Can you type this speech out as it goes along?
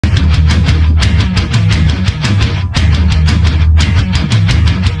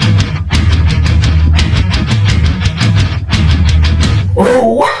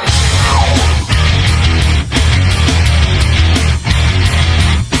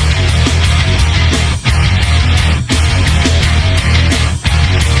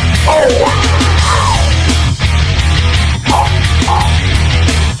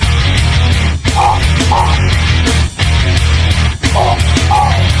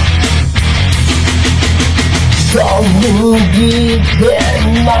Don't deep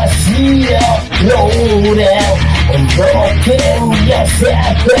in my sea uploaded and broken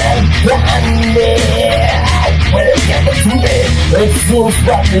yourself and done it. When it gets to me, it seems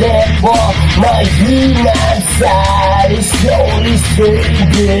what left for my human side is slowly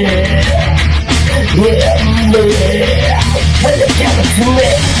fading. Yeah, when it comes to me,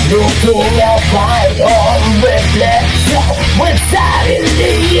 looking at my own reflection, when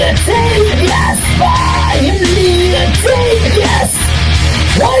suddenly it takes us finally it takes us.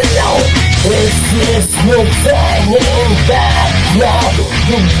 I know this is no turning back now.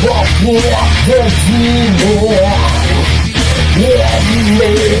 You're walking up the demon. Yeah,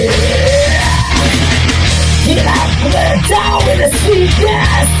 get up from the down in the street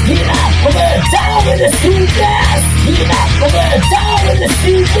gas. Get up from the down in the street gas. Get up from the down in the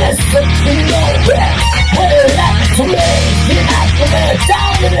street gas. Something nowhere. What it happened to me? Get up from the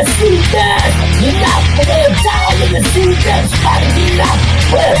down in the street gas. Get up from the down in the street gas. Get up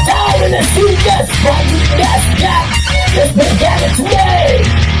from the down in the street gas. Gas. Just been getting to me.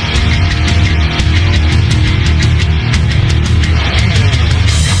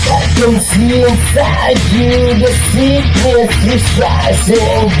 I can see inside you the sickness is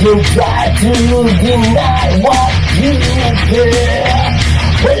rising. You try to deny what you feel.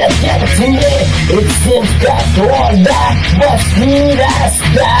 When it gets to me, it seems that all that was good as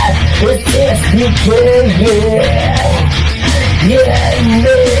bad. It is decaying. Yeah.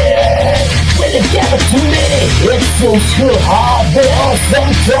 When it gets to me, it seems to harbor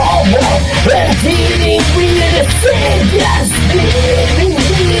some trouble. And dealing with the saviors, dealing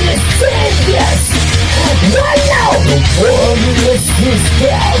with the saviors. Right now the world is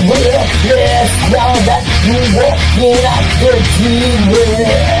scared with a place. Now that you're walking up the demon.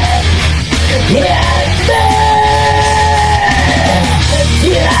 Yeah, man.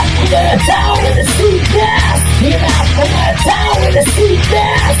 Get up from the town in the street gas. Get up from the town in the street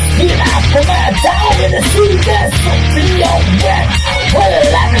gas. Get up from the town in the street gas. Something nowhere. What it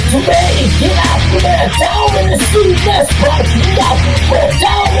happened to me? Get up from the town in the street gas. Sparking up from the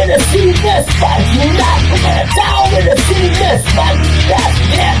town in the street gas. Sparking up from the town in the street gas. Sparking up,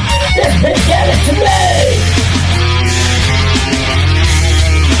 yeah. That's been getting to me.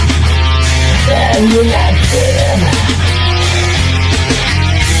 And you're not kidding.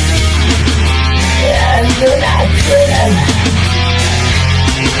 And you're not kidding.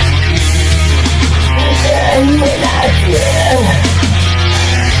 And you're not kidding.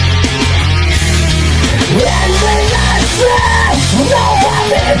 And we're not kidding. No,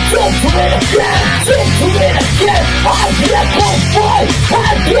 I'm in a jump to it again. Jump to it again. I'll be a good boy.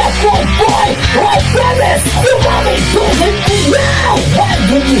 I'll be a good boy. I promise. You want me to hit me now. Why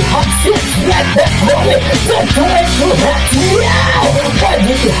do you have sex like that money? Don't do it to hurt me now. Why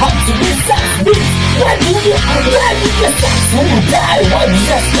do you have to be such bitch? Why do you stop to die? Why you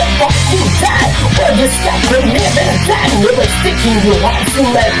just stop to die? Why you stop to live in a time? Never sticking your heart in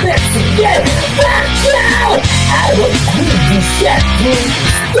my lips again. Back down! I don't need this shit, you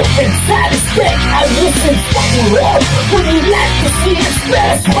stupid sadistic. I listen fucking wrong. Would you like to see his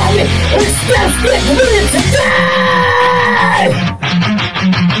best mommy? His best get ready to die!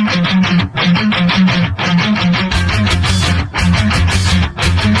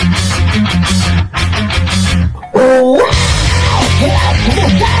 Get out from the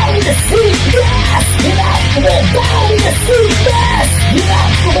down in the sea gas. Get out from the down in the sea gas. Get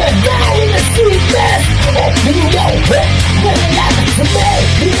out from the down in the sea gas. Open your way when it happens to me.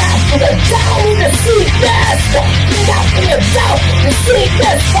 Get out from the down in the sea gas. Get out from the down in the sea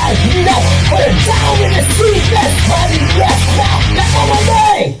gas. Fight, you know, for the down in the sea gas. Fighting left now. That's all I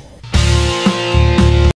need.